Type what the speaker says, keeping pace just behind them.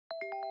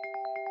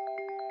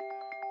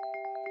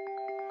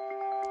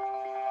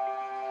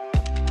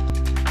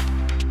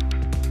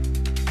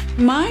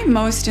My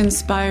most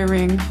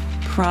inspiring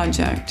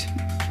project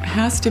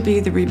has to be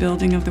the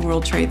rebuilding of the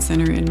World Trade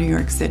Center in New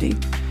York City.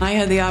 I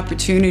had the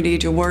opportunity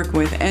to work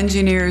with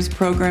engineers,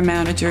 program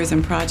managers,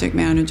 and project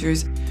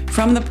managers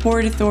from the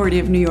Port Authority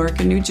of New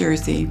York and New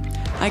Jersey.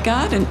 I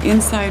got an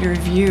insider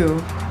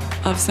view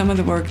of some of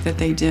the work that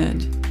they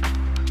did.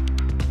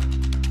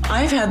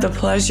 I've had the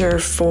pleasure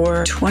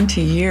for 20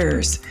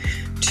 years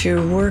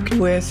to work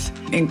with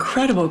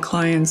incredible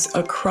clients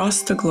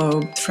across the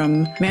globe,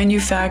 from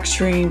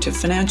manufacturing to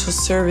financial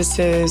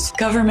services,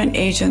 government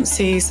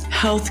agencies,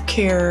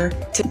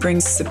 healthcare, to bring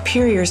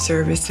superior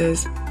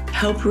services,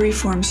 help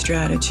reform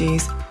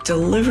strategies,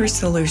 deliver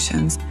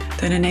solutions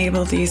that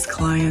enable these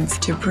clients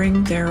to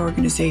bring their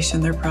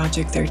organization, their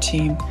project, their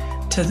team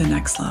to the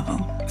next level.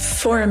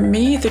 For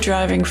me, the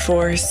driving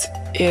force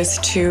is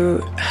to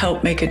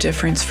help make a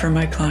difference for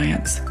my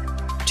clients,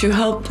 to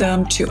help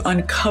them to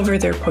uncover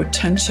their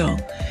potential,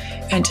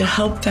 and to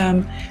help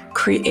them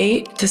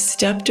create the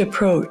stepped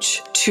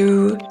approach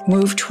to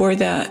move toward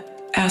that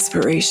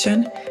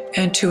aspiration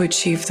and to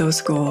achieve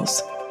those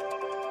goals.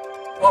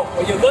 Well,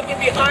 what you're looking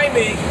behind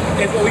me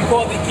is what we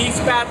call the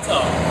East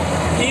Bathtub.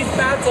 East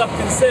Bathtub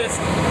consists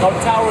of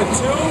Tower 2,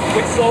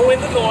 which is over in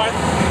the north,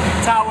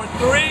 Tower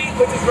 3,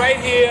 which is right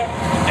here,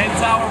 and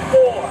Tower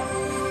 4.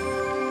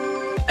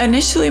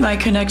 Initially, my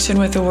connection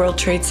with the World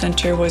Trade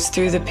Center was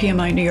through the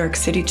PMI New York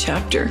City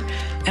chapter,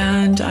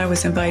 and I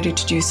was invited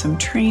to do some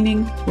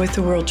training with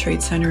the World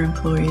Trade Center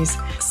employees,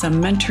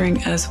 some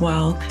mentoring as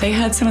well. They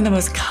had some of the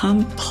most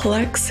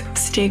complex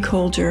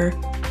stakeholder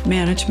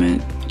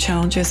management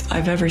challenges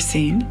I've ever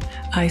seen.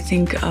 I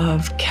think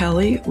of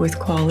Kelly with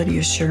quality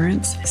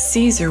assurance.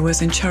 Caesar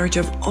was in charge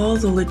of all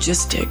the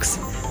logistics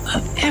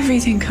of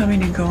everything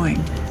coming and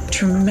going.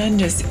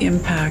 Tremendous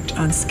impact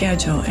on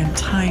schedule and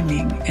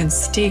timing and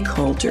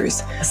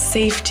stakeholders,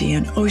 safety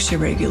and OSHA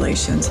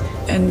regulations.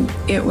 And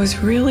it was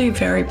really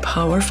very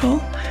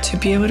powerful to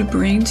be able to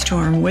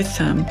brainstorm with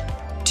them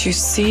to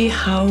see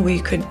how we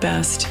could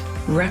best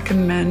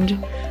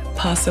recommend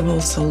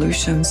possible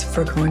solutions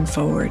for going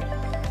forward.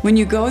 When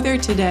you go there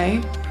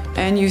today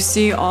and you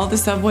see all the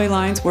subway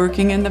lines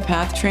working and the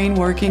PATH train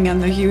working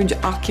and the huge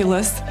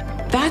Oculus,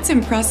 that's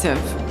impressive.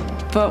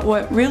 But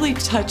what really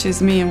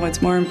touches me and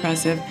what's more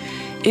impressive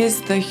is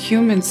the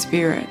human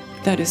spirit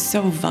that is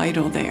so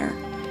vital there.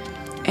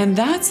 And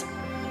that's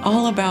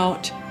all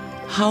about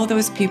how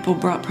those people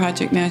brought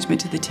project management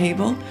to the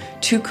table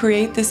to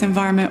create this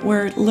environment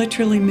where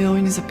literally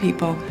millions of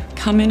people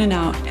come in and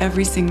out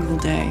every single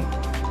day.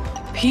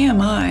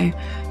 PMI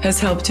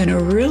has helped in a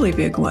really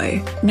big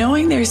way.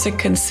 Knowing there's a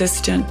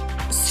consistent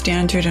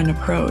standard and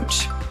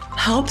approach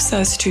helps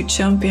us to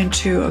jump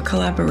into a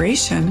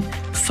collaboration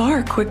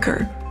far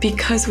quicker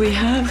because we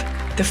have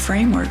the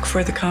framework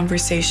for the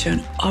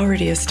conversation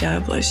already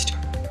established.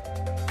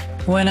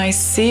 When I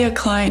see a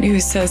client who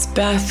says,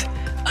 "Beth,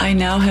 I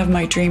now have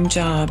my dream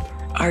job.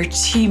 Our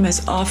team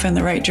is off in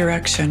the right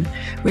direction.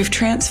 We've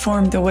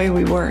transformed the way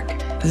we work,"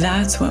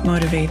 that's what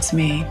motivates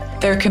me.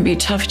 There can be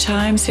tough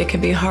times, it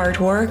can be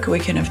hard work, we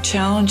can have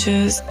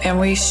challenges, and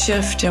we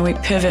shift and we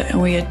pivot and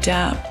we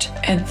adapt.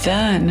 And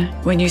then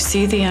when you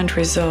see the end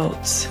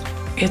results,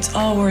 it's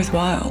all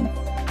worthwhile.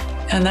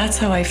 And that's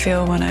how I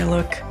feel when I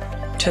look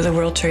to the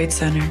World Trade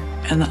Center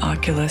and the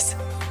Oculus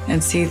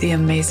and see the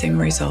amazing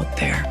result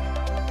there.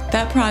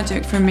 That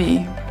project for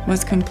me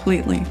was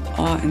completely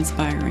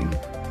awe-inspiring.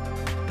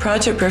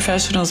 Project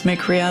professionals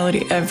make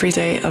reality every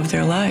day of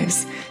their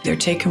lives. They're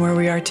taking where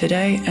we are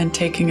today and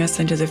taking us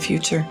into the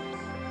future.